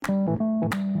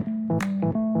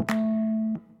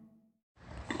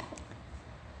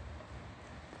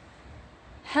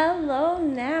Hello,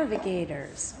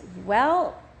 navigators.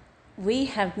 Well, we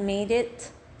have made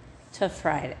it to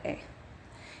Friday.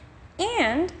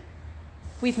 And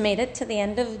we've made it to the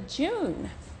end of June.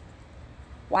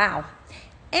 Wow.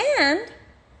 And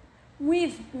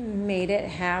we've made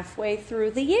it halfway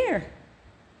through the year.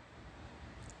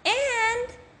 And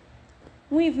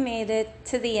we've made it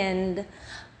to the end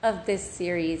of this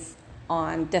series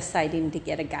on deciding to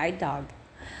get a guide dog.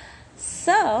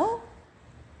 So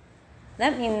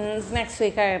that means next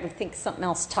week I have to think something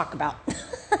else to talk about.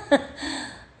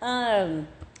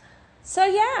 So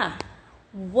yeah,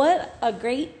 what a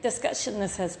great discussion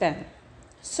this has been.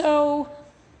 So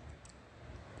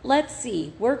let's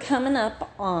see, we're coming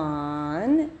up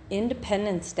on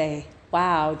Independence Day.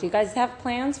 Wow, do you guys have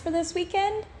plans for this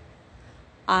weekend?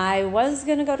 I was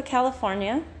going to go to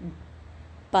California,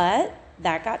 but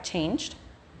that got changed.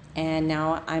 And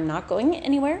now I'm not going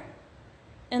anywhere.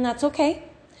 And that's okay.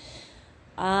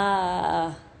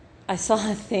 I saw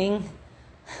a thing.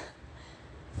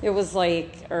 It was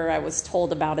like, or I was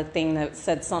told about a thing that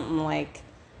said something like,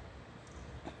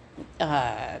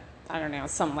 I don't know,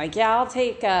 something like, yeah, I'll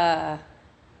take a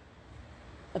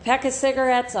pack of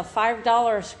cigarettes, a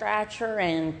 $5 scratcher,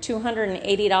 and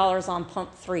 $280 on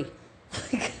pump 3.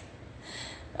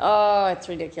 Oh, it's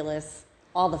ridiculous.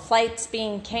 All the flights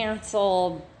being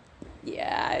canceled.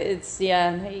 Yeah,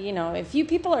 if you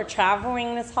people are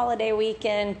traveling this holiday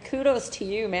weekend, kudos to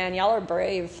you, man. Y'all are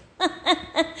brave.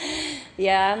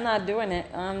 Yeah, I'm not doing it.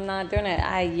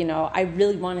 I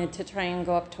really wanted to try and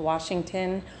go up to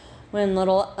Washington when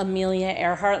little Amelia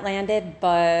Earhart landed,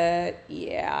 but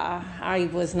yeah, I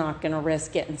was not going to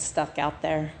risk getting stuck out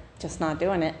there. Just not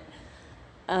doing it.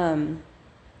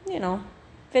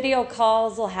 Video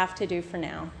calls will have to do for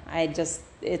now.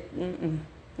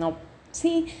 Nope.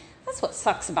 See, that's what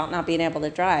sucks about not being able to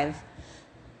drive.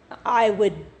 I'm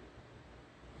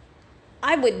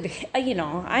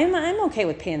okay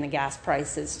with paying the gas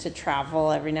prices to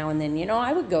travel every now and then.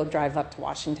 I would go drive up to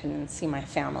Washington and see my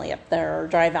family up there, or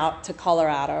drive out to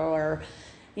Colorado, or,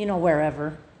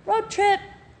 wherever. Road trip,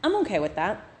 I'm okay with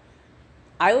that.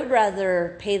 I would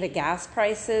rather pay the gas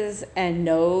prices and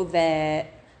know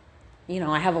that,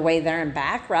 I have a way there and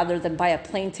back, rather than buy a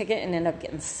plane ticket and end up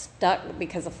getting stuck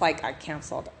because the flight got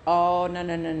canceled. Oh,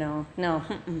 no.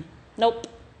 Nope.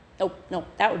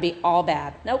 That would be all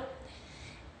bad. Nope.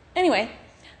 Anyway,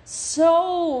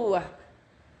 so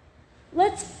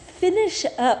let's finish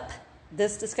up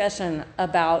this discussion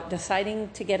about deciding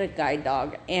to get a guide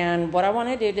dog. And what I want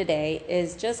to do today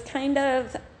is just kind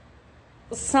of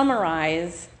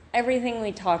summarize everything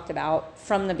we talked about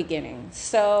from the beginning.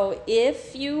 So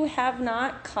if you have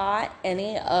not caught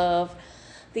any of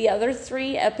the other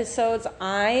 3 episodes,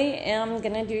 I am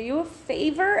going to do you a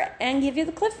favor and give you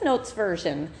the Cliff Notes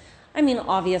version. I mean,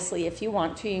 obviously, if you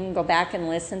want to, you can go back and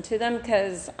listen to them,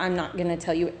 because I'm not going to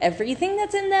tell you everything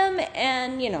that's in them.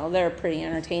 And, they're pretty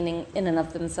entertaining in and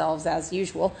of themselves as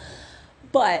usual.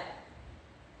 But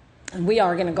we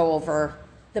are going to go over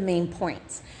the main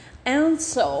points. And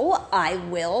so I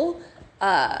will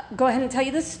go ahead and tell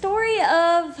you the story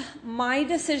of my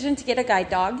decision to get a guide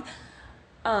dog.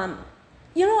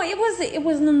 It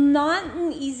was not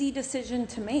an easy decision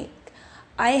to make.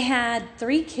 I had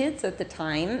 3 kids at the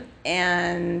time,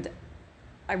 and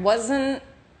I wasn't,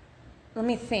 let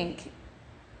me think.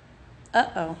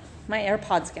 My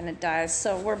AirPod's going to die,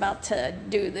 so we're about to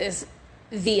do this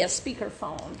via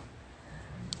speakerphone.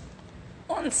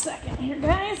 1 second here,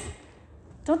 guys.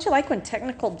 Don't you like when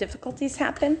technical difficulties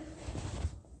happen?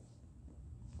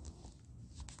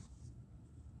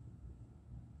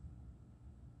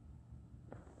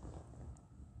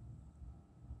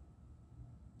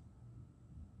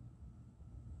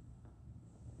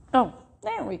 Oh,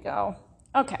 there we go.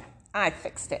 Okay, I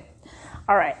fixed it.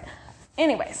 All right.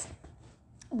 Anyways,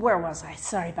 where was I?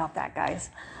 Sorry about that, guys.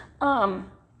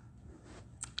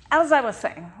 As I was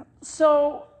saying,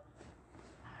 so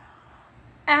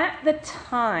at the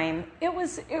time, it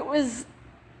was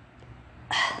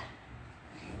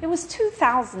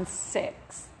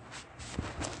 2006,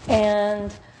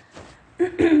 and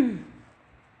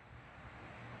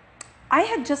I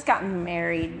had just gotten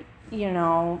married,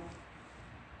 and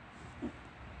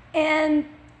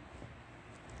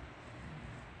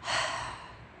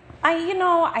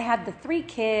I had the 3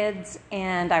 kids,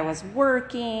 and I was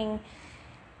working.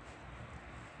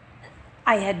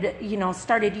 I had,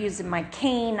 started using my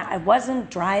cane. I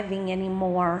wasn't driving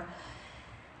anymore.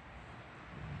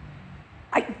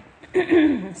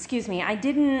 Excuse me, I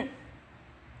didn't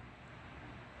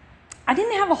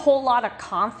have a whole lot of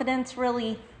confidence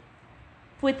really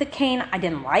with the cane. I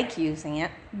didn't like using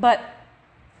it, but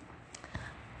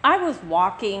I was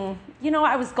walking,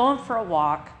 I was going for a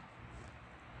walk.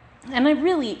 And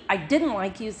I didn't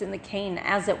like using the cane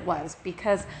as it was,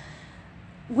 because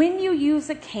when you use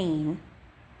a cane,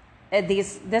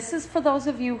 this is for those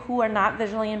of you who are not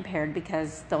visually impaired,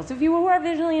 because those of you who are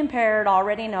visually impaired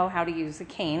already know how to use a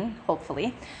cane,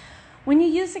 hopefully. When you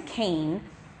use a cane,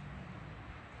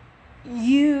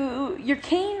 your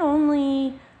cane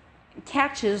only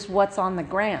catches what's on the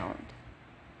ground,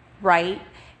 right?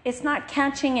 It's not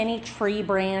catching any tree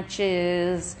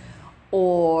branches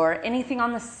or anything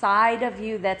on the side of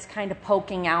you that's kind of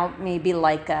poking out, maybe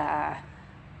like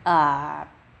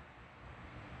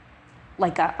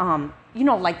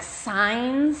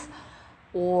signs,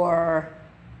 or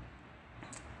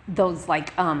those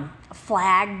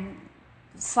flag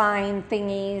sign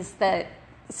thingies that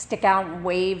stick out and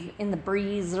wave in the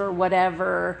breeze or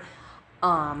whatever.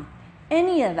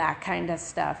 Any of that kind of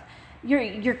stuff.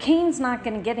 Your cane's not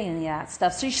going to get any of that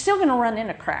stuff, so you're still going to run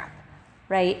into crap,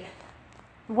 right?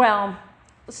 Well,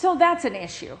 so that's an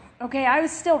issue, okay? I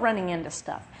was still running into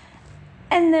stuff.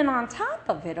 And then on top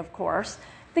of it, of course,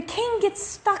 the cane gets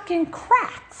stuck in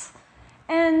cracks.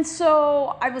 And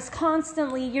so I was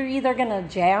constantly, you're either going to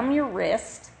jam your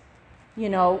wrist,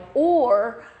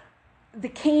 or the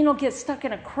cane will get stuck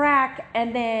in a crack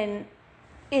and then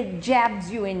it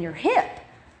jabs you in your hip.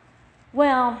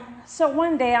 Well, so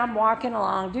one day I'm walking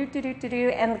along, and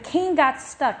the cane got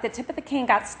stuck. The tip of the cane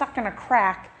got stuck in a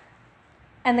crack,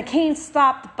 and the cane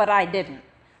stopped, but I didn't,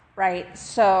 right?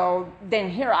 So then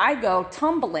here I go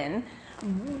tumbling,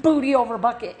 booty over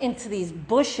bucket into these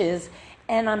bushes,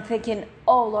 and I'm thinking,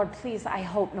 oh, Lord, please, I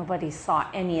hope nobody saw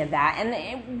any of that.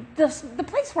 And the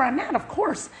place where I'm at, of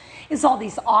course, is all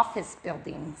these office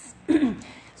buildings.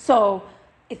 So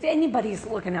if anybody's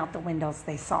looking out the windows,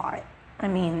 they saw it. I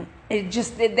mean,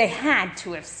 they had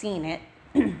to have seen it.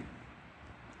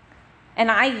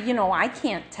 And I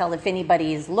can't tell if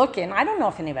anybody is looking. I don't know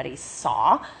if anybody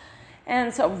saw.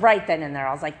 And so right then and there,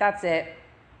 I was like, that's it.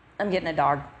 I'm getting a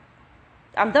dog.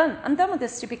 I'm done. I'm done with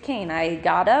this stupid cane. I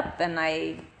got up and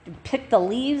I picked the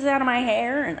leaves out of my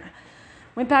hair and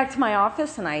went back to my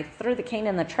office and I threw the cane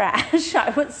in the trash.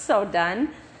 I was so done.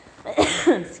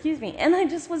 Excuse me. And I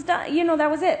just was done.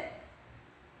 That was it.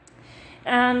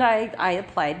 And I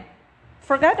applied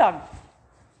for a guide dog.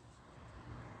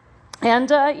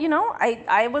 And,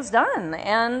 I was done.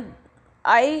 And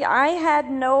I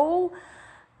had no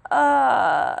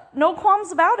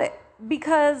qualms about it,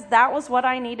 because that was what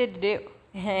I needed to do.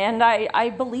 And I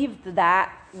believed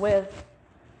that with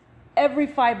every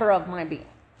fiber of my being.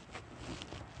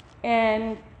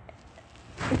 And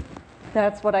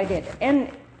that's what I did.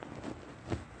 And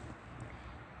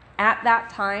at that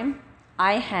time,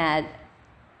 I had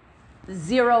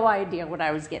zero idea what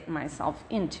I was getting myself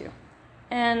into.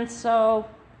 And so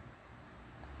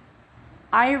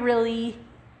I really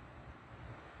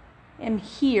am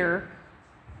here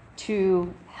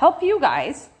to help you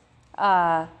guys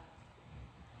to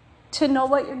know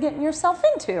what you're getting yourself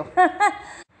into.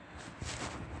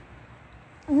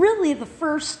 Really, the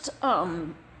first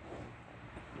and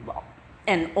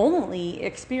only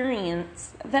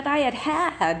experience that I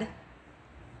had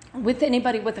with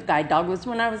anybody with a guide dog was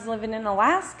when I was living in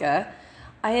Alaska.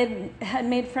 I had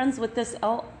made friends with this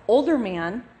older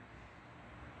man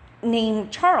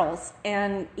named Charles,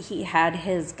 and he had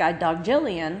his guide dog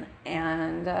Jillian,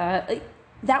 and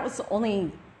that was the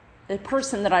only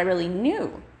person that I really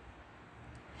knew.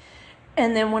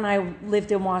 And then when I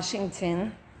lived in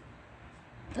Washington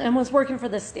and was working for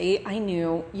the state, I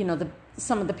knew,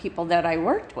 some of the people that I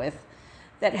worked with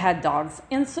that had dogs.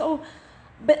 And so,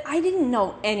 but I didn't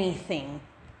know anything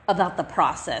about the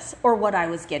process or what I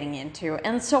was getting into.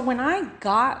 And so when I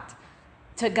got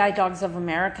to Guide Dogs of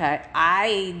America,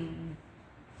 I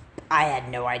had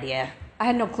no idea. I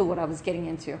had no clue what I was getting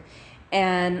into.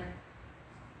 And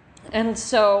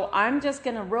so I'm just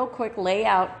going to real quick lay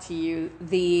out to you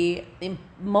the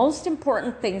most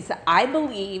important things that I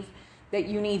believe that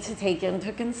you need to take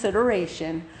into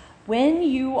consideration when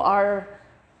you are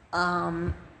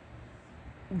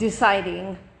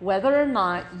deciding whether or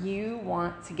not you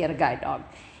want to get a guide dog.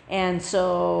 And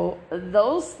so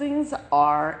those things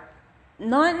are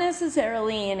not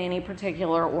necessarily in any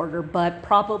particular order, but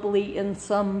probably in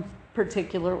some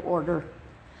particular order.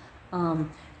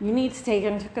 You need to take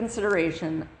into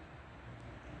consideration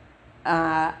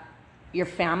your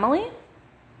family,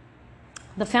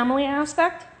 the family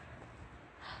aspect,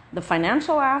 the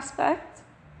financial aspect,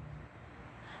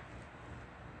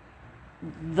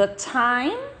 the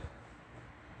time,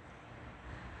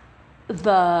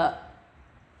 the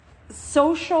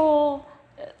social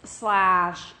 /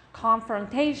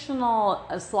 confrontational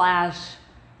 /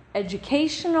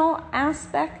 educational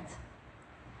aspect,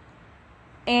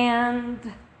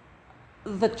 and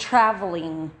the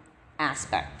traveling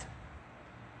aspect.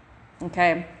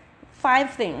 Okay?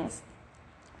 5 things.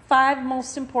 5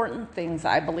 most important things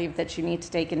I believe that you need to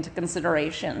take into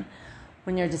consideration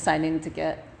when you're deciding to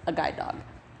get a guide dog.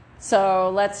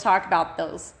 So let's talk about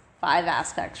those 5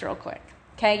 aspects real quick.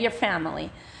 Okay, your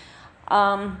family.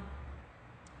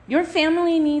 Your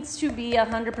family needs to be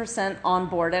 100% on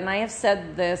board, and I have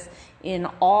said this in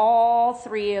all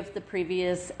 3 of the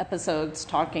previous episodes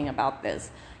talking about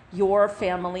this. Your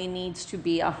family needs to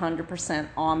be 100%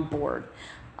 on board.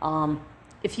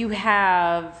 If you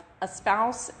have a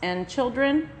spouse and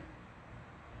children,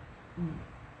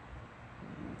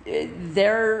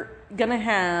 they're going to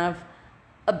have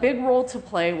a big role to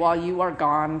play while you are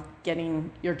gone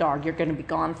getting your dog. You're going to be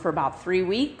gone for about 3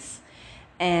 weeks,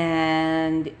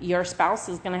 and your spouse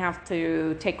is going to have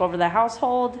to take over the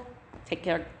household,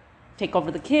 take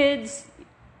over the kids,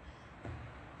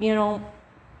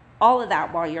 all of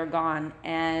that while you're gone,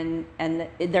 and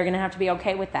they're going to have to be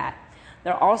okay with that.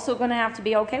 They're also going to have to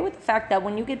be okay with the fact that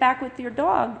when you get back with your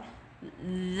dog,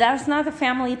 that's not a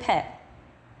family pet.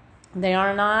 They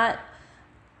are not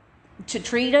to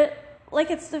treat it like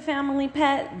it's the family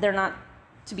pet. They're not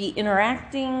to be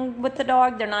interacting with the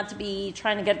dog. They're not to be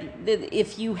trying to get,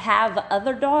 if you have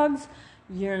other dogs,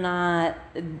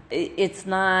 it's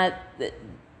not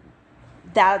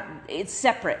that, it's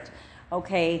separate.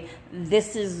 Okay,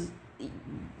 this is,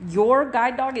 your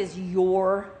guide dog is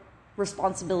your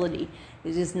responsibility.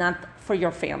 It is not for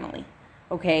your family.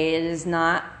 Okay, it is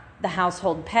not the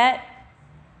household pet,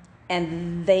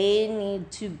 and they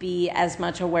need to be as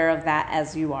much aware of that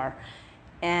as you are.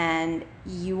 And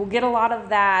you will get a lot of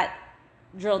that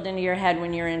drilled into your head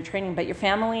when you're in training, but your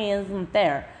family isn't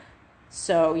there.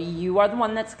 So you are the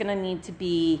one that's going to need to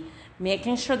be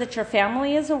making sure that your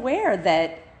family is aware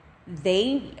that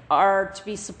they are to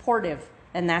be supportive,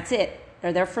 and that's it.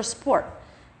 They're there for support.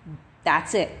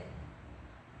 That's it.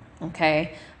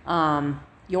 Okay?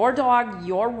 Your dog,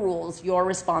 your rules, your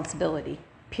responsibility,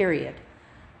 period.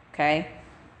 Okay?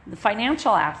 The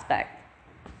financial aspect.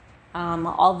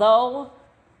 Although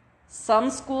some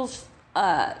schools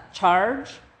charge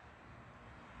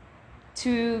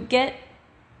to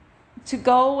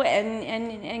go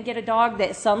and get a dog,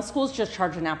 that some schools just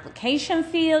charge an application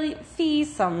fee,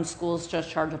 some schools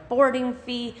just charge a boarding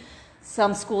fee,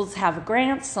 some schools have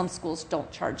grants, some schools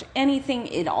don't charge anything.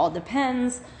 It all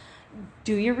depends.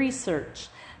 Do your research.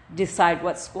 Decide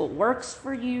what school works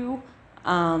for you.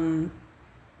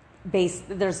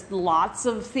 There's lots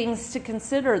of things to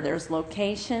consider. There's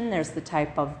location, there's the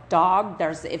type of dog,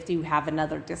 there's if you have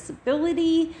another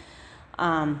disability.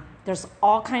 There's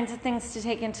all kinds of things to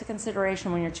take into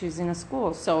consideration when you're choosing a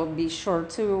school. So be sure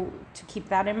to keep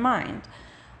that in mind.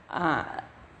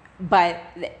 But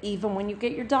even when you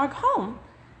get your dog home,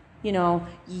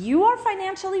 you are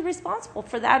financially responsible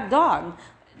for that dog.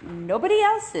 Nobody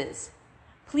else is.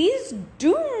 Please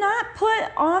do not put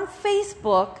on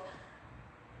Facebook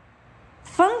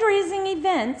fundraising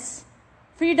events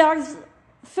for your dog's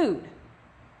food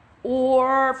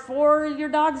or for your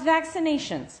dog's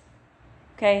vaccinations.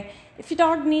 Okay? If your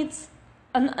dog needs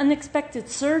an unexpected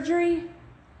surgery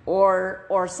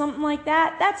or something like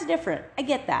that, that's different. I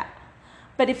get that.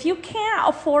 But if you can't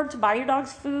afford to buy your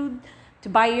dog's food, to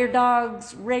buy your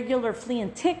dog's regular flea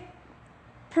and tick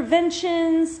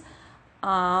preventions,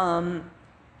 their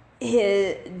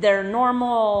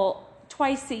normal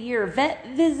twice-a-year vet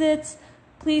visits,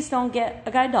 please don't get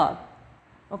a guide dog,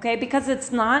 okay? Because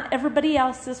it's not everybody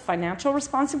else's financial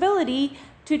responsibility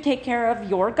to take care of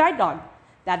your guide dog.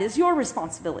 That is your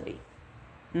responsibility,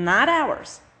 not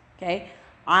ours, okay?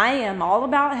 I am all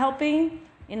about helping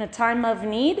in a time of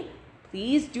need.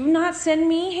 Please do not send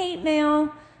me hate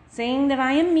mail saying that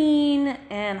I am mean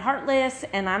and heartless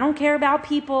and I don't care about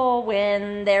people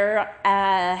when they're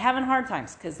having hard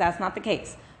times, because that's not the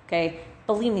case, okay?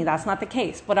 Believe me, that's not the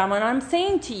case. But what I'm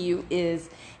saying to you is,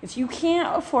 if you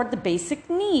can't afford the basic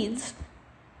needs,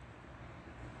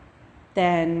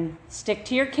 then stick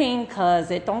to your cane, because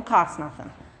it don't cost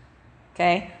nothing.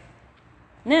 Okay?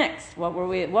 Next, what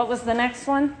was the next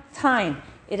one? Time.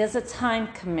 It is a time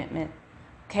commitment.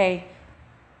 Okay?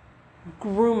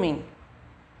 Grooming.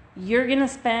 You're going to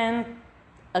spend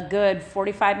a good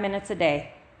 45 minutes a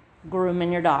day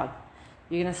grooming your dog.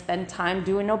 You're going to spend time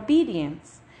doing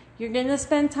obedience. You're going to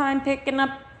spend time picking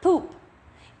up poop.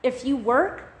 If you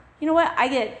work, you know what? I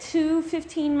get 2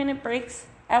 15-minute breaks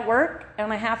at work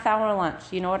and a half-hour lunch.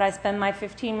 You know what I spend my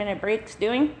 15-minute breaks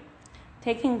doing?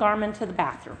 Taking Garmin to the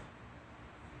bathroom.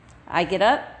 I get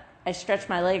up, I stretch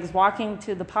my legs walking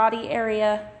to the potty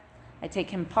area, I take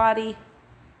him potty,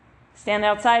 stand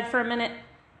outside for a minute,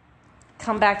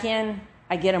 come back in,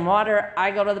 I get him water,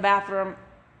 I go to the bathroom,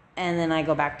 and then I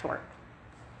go back to work.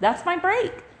 That's my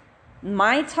break.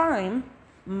 My time,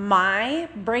 my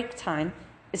break time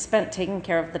is spent taking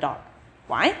care of the dog.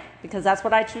 Why? Because that's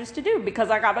what I choose to do, because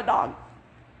I got a dog.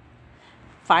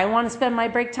 If I want to spend my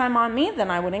break time on me,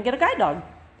 then I wouldn't get a guide dog,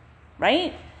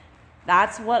 right?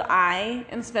 That's what I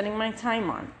am spending my time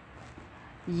on.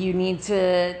 You need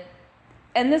to,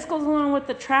 and this goes along with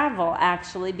the travel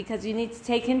actually, because you need to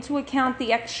take into account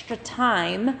the extra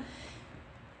time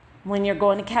when you're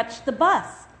going to catch the bus.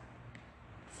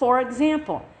 For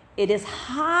example, it is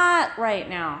hot right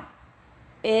now.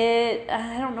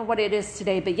 I don't know what it is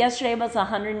today, but yesterday was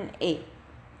 108.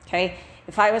 Okay?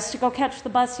 If I was to go catch the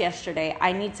bus yesterday,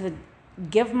 I need to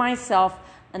give myself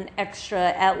an extra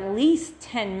at least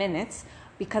 10 minutes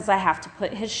because I have to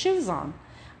put his shoes on.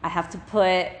 I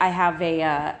have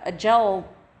a gel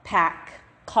pack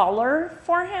collar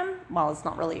for him. Well, it's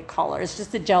not really a collar. It's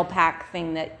just a gel pack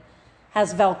thing that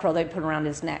has Velcro they put around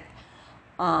his neck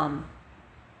to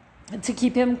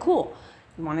keep him cool.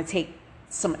 You want to take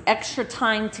some extra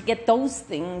time to get those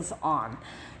things on.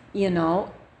 You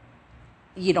know,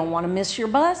 you don't want to miss your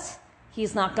bus.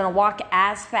 He's not going to walk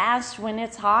as fast when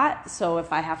it's hot. So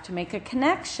if I have to make a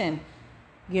connection,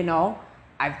 you know,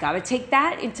 I've got to take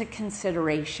that into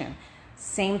consideration.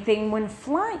 Same thing when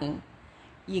flying.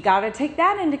 You got to take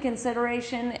that into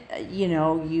consideration. You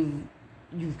know,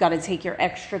 you've got to take your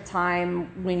extra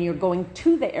time when you're going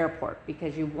to the airport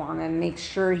because you want to make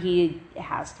sure he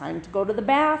has time to go to the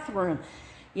bathroom.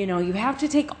 You know, you have to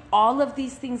take all of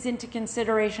these things into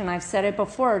consideration. I've said it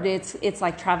before. It's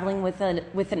like traveling with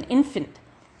an infant.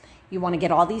 You want to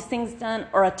get all these things done,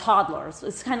 or a toddler. So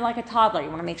it's kind of like a toddler. You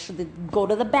want to make sure they go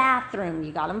to the bathroom.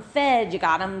 You got them fed. You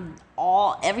got them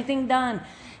everything done.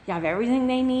 You have everything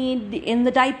they need in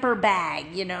the diaper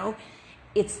bag. You know,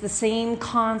 it's the same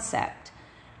concept.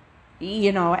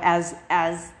 You know,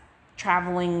 as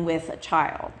traveling with a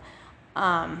child.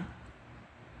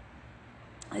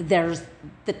 There's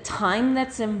the time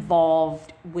that's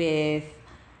involved with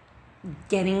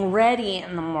getting ready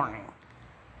in the morning.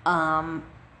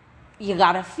 You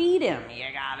gotta feed him, you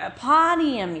gotta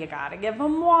potty him, you gotta give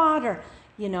him water.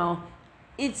 You know,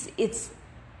 it's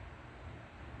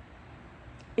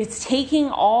taking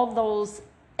all those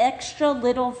extra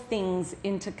little things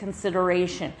into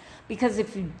consideration, because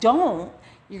if you don't,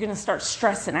 you're gonna start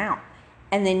stressing out,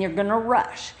 and then you're gonna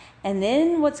rush. And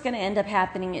then what's going to end up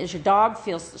happening is your dog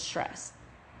feels the stress.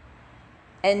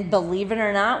 And believe it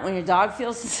or not, when your dog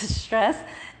feels the stress,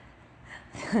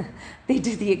 they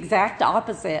do the exact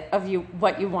opposite of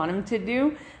what you want them to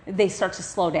do. They start to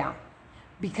slow down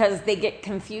because they get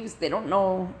confused. They don't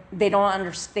know. They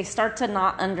start to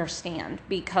not understand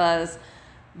because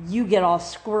you get all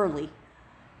squirrely,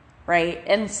 right?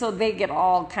 And so they get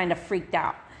all kind of freaked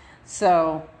out.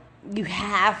 So you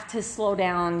have to slow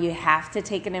down. You have to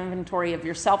take an inventory of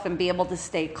yourself and be able to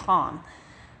stay calm.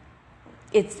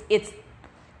 It's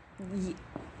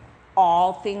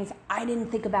all things. I didn't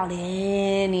think about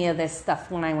any of this stuff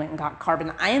when I went and got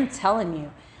Carbon. I am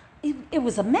telling you, it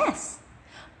was a mess.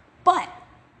 But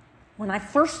when I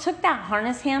first took that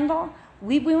harness handle,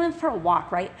 we went for a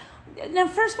walk, right? Now,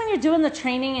 first when you're doing the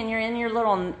training and you're in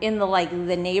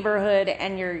the neighborhood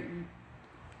and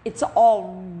it's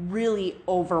all really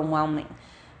overwhelming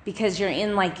because you're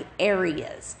in like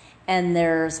areas and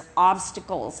there's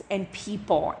obstacles and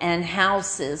people and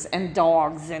houses and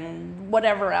dogs and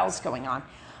whatever else going on.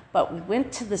 But we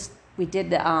went to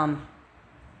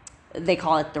they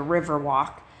call it the river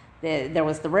walk. There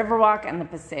was the river walk and the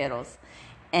paseros.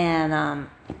 And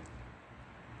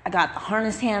I got the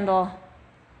harness handle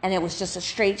and it was just a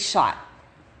straight shot.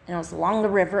 And it was along the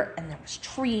river and there was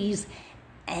trees.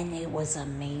 And it was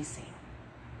amazing.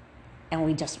 And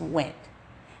we just went.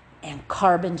 And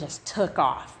Carbon just took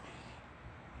off.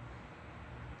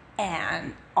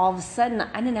 And all of a sudden,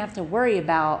 I didn't have to worry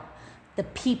about the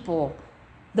people,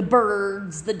 the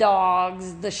birds, the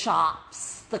dogs, the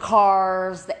shops, the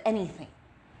cars, anything.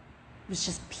 It was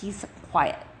just peace and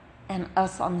quiet. And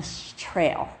us on this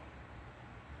trail.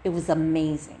 It was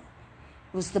amazing.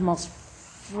 It was the most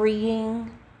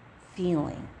freeing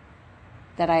feeling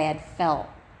that I had felt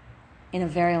in a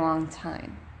very long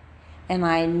time. And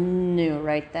I knew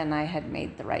right then I had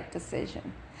made the right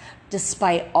decision.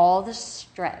 Despite all the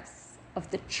stress of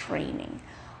the training,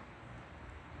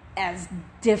 as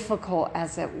difficult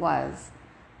as it was,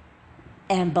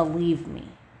 and believe me,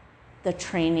 the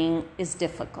training is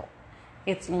difficult.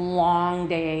 It's long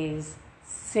days,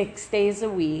 6 days a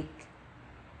week,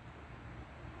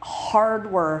 hard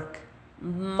work,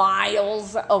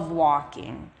 miles of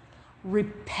walking,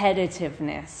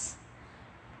 repetitiveness,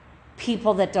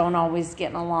 people that don't always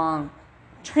get along,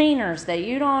 trainers that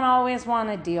you don't always want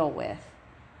to deal with.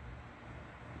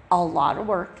 A lot of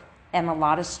work and a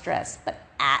lot of stress. But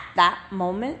at that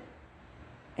moment,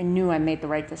 I knew I made the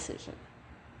right decision.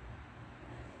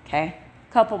 Okay?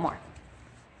 Couple more.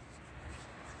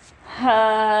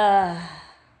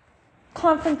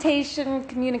 Confrontation,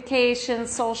 communication,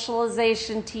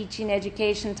 socialization, teaching,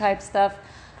 education type stuff.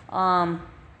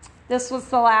 This was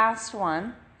the last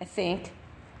one, I think,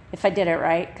 if I did it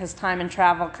right, because time and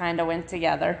travel kind of went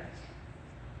together.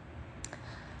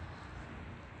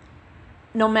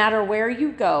 No matter where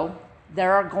you go,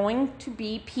 there are going to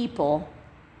be people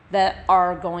that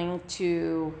are going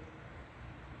to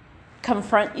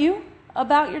confront you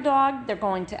about your dog. They're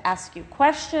going to ask you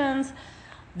questions.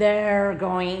 They're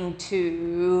going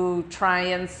to try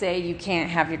and say you can't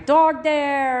have your dog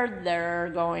there. They're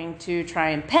going to try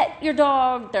and pet your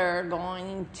dog. They're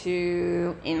going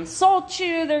to insult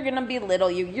you. They're going to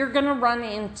belittle you. You're going to run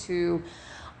into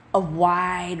a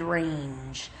wide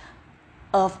range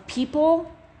of people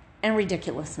and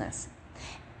ridiculousness.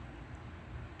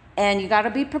 And you got to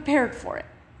be prepared for it.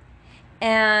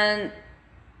 And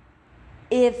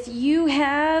if you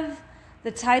have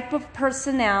the type of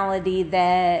personality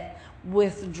that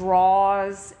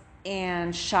withdraws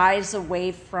and shies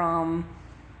away from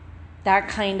that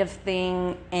kind of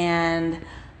thing and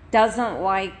doesn't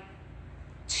like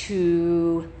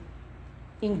to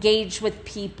engage with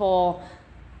people,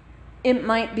 it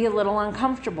might be a little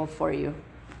uncomfortable for you.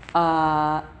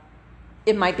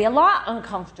 It might be a lot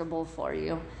uncomfortable for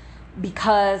you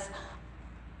because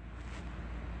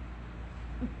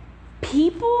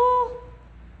people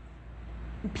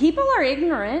are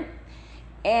ignorant,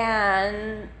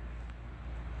 and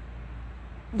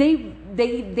they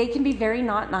can be very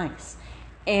not nice,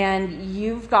 and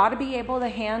you've got to be able to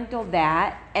handle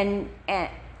that, and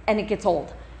it gets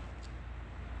old.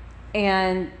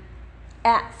 And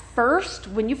at first,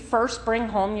 when you first bring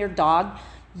home your dog,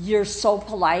 you're so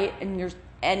polite, and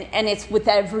it's with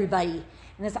everybody.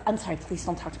 And it's, I'm sorry, please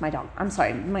don't talk to my dog. I'm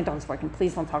sorry, my dog's working.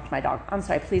 Please don't talk to my dog. I'm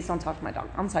sorry, please don't talk to my dog.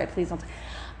 I'm sorry, please don't.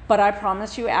 But I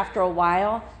promise you, after a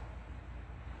while,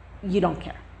 you don't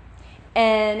care.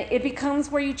 And it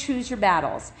becomes where you choose your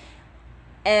battles.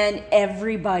 And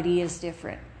everybody is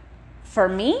different. For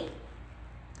me,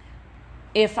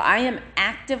 if I am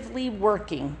actively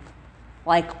working,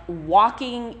 like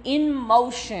walking in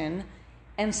motion,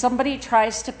 and somebody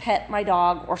tries to pet my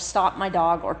dog or stop my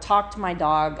dog or talk to my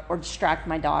dog or distract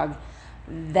my dog,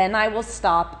 then I will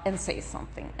stop and say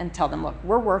something and tell them, look,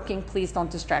 we're working, please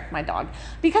don't distract my dog.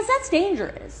 Because that's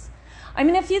dangerous. I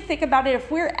mean, if you think about it,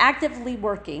 if we're actively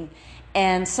working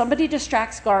and somebody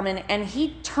distracts Garmin and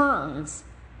he turns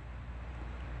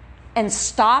and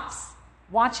stops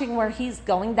watching where he's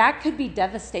going, that could be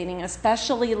devastating,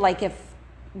 especially like if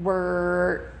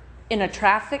we're in a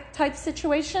traffic type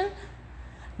situation.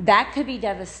 That could be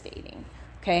devastating,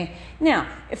 okay? Now,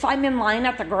 if I'm in line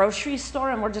at the grocery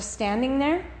store and we're just standing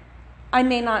there, I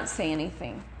may not say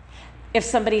anything. If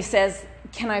somebody says,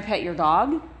 can I pet your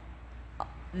dog?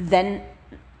 Then,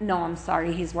 no, I'm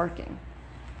sorry, he's working.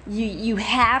 You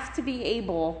have to be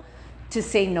able to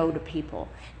say no to people.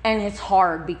 And it's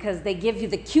hard because they give you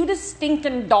the cutest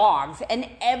stinking dogs and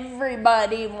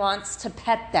everybody wants to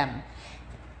pet them.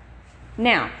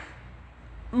 Now,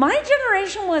 my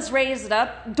generation was raised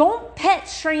up, don't pet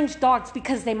strange dogs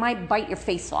because they might bite your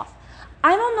face off.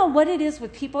 I don't know what it is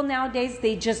with people nowadays.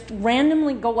 They just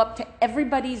randomly go up to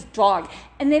everybody's dog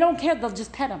and they don't care. They'll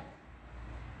just pet them.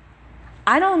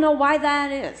 I don't know why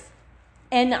that is.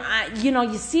 And,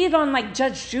 you see it on like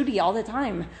Judge Judy all the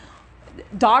time.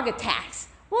 Dog attacks.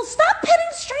 Well, stop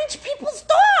petting strange people's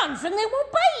dogs and they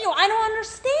won't bite you. I don't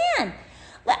understand.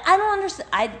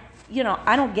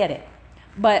 I don't get it.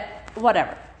 But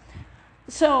whatever.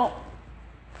 So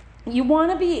you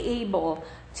want to be able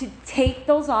to take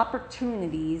those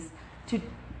opportunities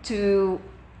to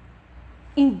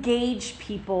engage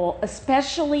people,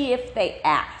 especially if they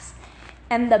ask.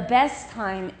 And the best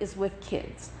time is with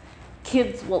kids.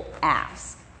 Kids will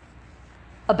ask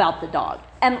about the dog.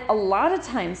 And a lot of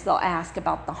times they'll ask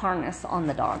about the harness on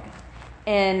the dog.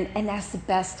 And that's the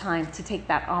best time to take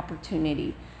that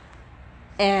opportunity.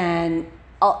 And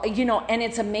and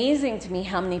it's amazing to me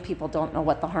how many people don't know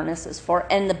what the harness is for.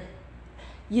 And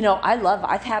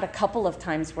I've had a couple of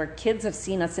times where kids have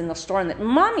seen us in the store and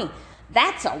Mommy,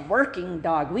 that's a working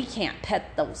dog. We can't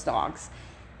pet those dogs.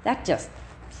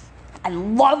 I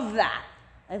love that.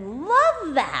 I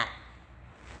love that.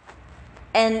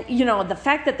 And, the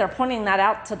fact that they're pointing that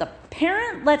out to the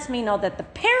parent lets me know that the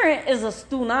parent is a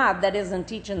stunad that isn't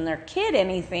teaching their kid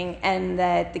anything, and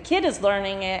that the kid is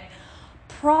learning it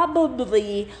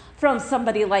probably from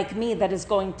somebody like me that is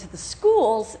going to the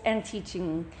schools and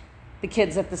teaching the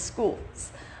kids at the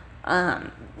schools.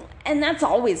 And that's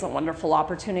always a wonderful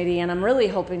opportunity, and I'm really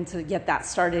hoping to get that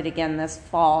started again this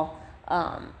fall.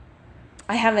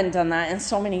 I haven't done that in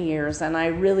so many years, and I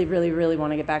really, really, really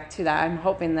want to get back to that. I'm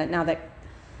hoping that now that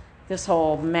this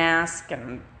whole mask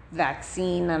and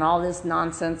vaccine and all this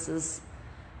nonsense is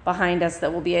behind us,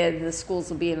 that the schools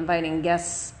will be inviting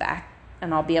guests back,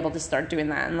 and I'll be able to start doing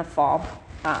that in the fall.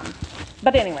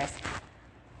 But anyways,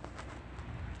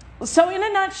 so in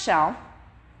a nutshell,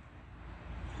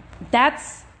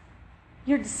 that's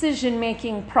your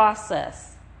decision-making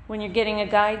process when you're getting a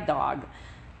guide dog.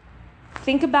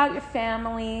 Think about your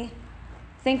family.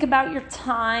 Think about your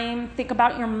time. Think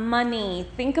about your money.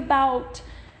 Think about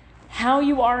how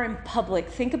you are in public.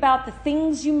 Think about the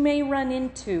things you may run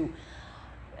into.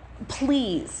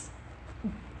 Please,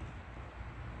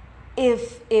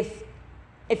 if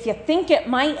you think it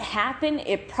might happen,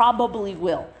 it probably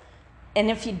will. And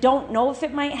if you don't know if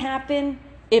it might happen,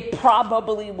 it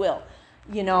probably will.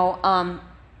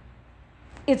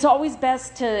 It's always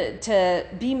best to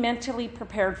be mentally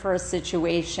prepared for a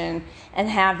situation and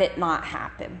have it not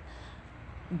happen.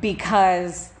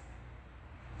 Because,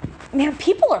 man,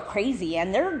 people are crazy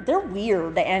and they're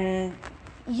weird, and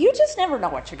you just never know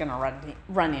what you're going to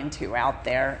run into out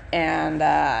there. And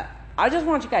I just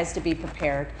want you guys to be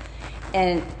prepared.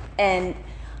 And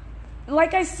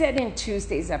like I said in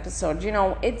Tuesday's episode,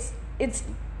 it's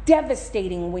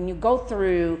devastating when you go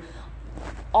through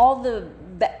all the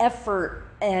effort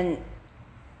and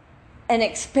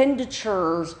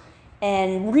expenditures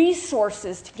and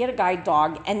resources to get a guide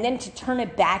dog, and then to turn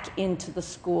it back into the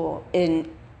school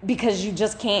because you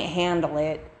just can't handle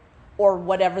it, or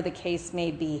whatever the case may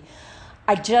be.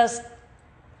 I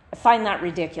find that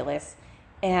ridiculous,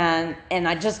 and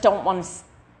I just don't want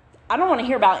to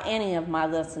hear about any of my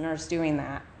listeners doing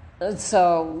that.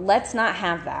 So let's not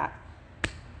have that.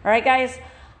 All right, guys.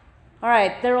 All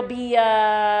right, there will be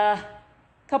a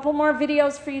couple more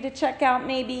videos for you to check out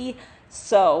maybe.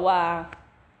 So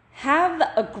have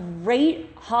a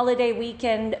great holiday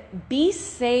weekend. Be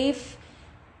safe.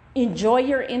 Enjoy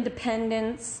your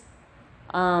independence.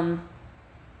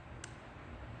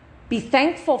 Be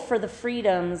thankful for the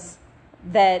freedoms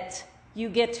that you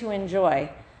get to enjoy.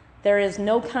 There is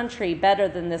no country better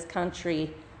than this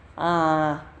country,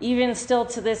 even still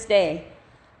to this day.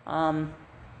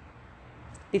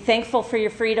 Be thankful for your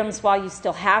freedoms while you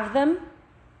still have them.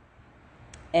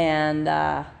 And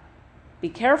be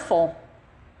careful.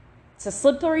 It's a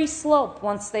slippery slope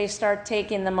once they start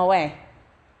taking them away.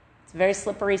 It's a very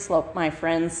slippery slope, my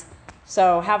friends.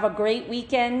 So have a great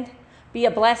weekend. Be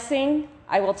a blessing.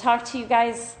 I will talk to you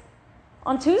guys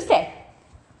on Tuesday.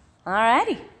 All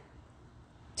righty.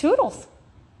 Toodles.